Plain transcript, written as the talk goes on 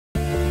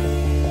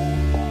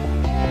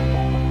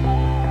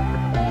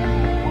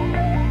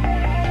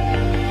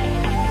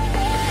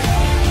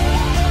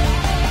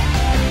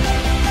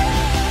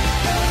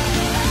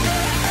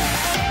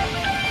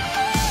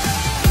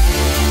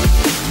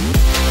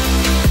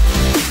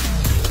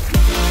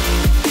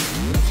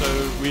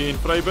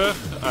Vryburg,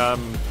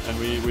 and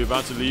we're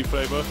about to leave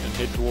Vryburg and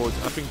head towards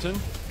Uppington.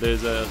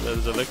 There's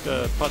a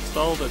lekker pad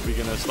stall that we're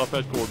going to stop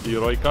at called the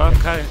Roy Car. The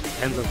car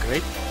handles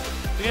great.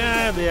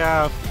 Yeah, there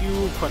are a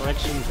few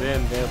corrections there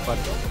and there, but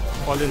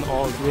all in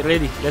all, we're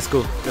ready. Let's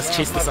go. Let's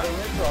chase this up.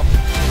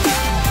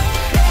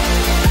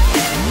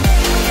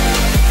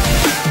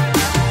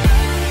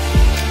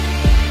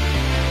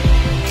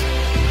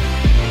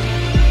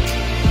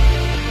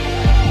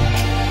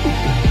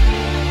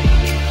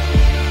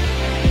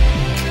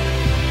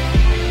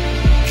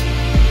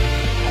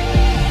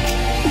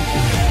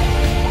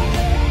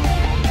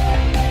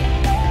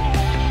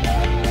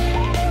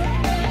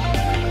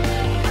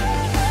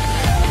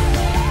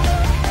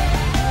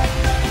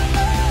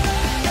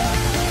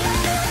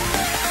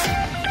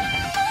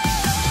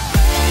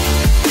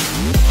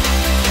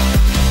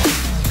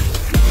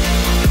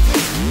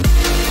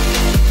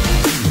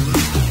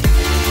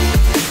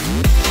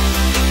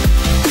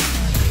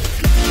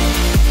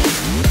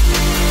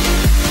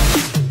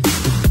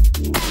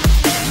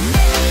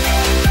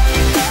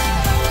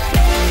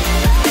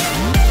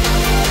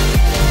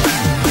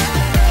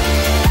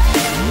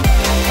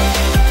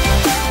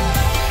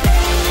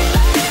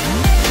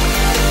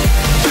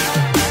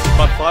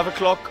 About 5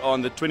 o'clock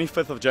on the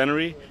 25th of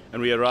January,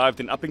 and we arrived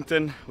in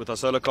Uppington with our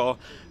solar car.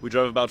 We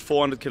drove about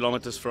 400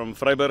 kilometers from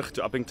Vryburg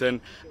to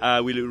Uppington.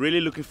 We're really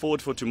looking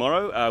forward for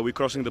tomorrow. We're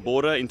crossing the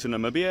border into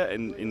Namibia,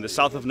 in the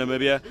south of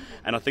Namibia,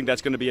 and I think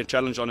that's going to be a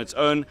challenge on its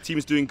own.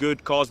 Team's doing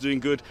good, car's doing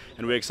good,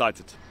 and we're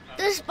excited.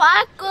 Dis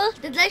baie cool.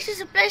 Dit lyk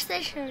soos 'n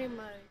PlayStation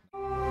remote.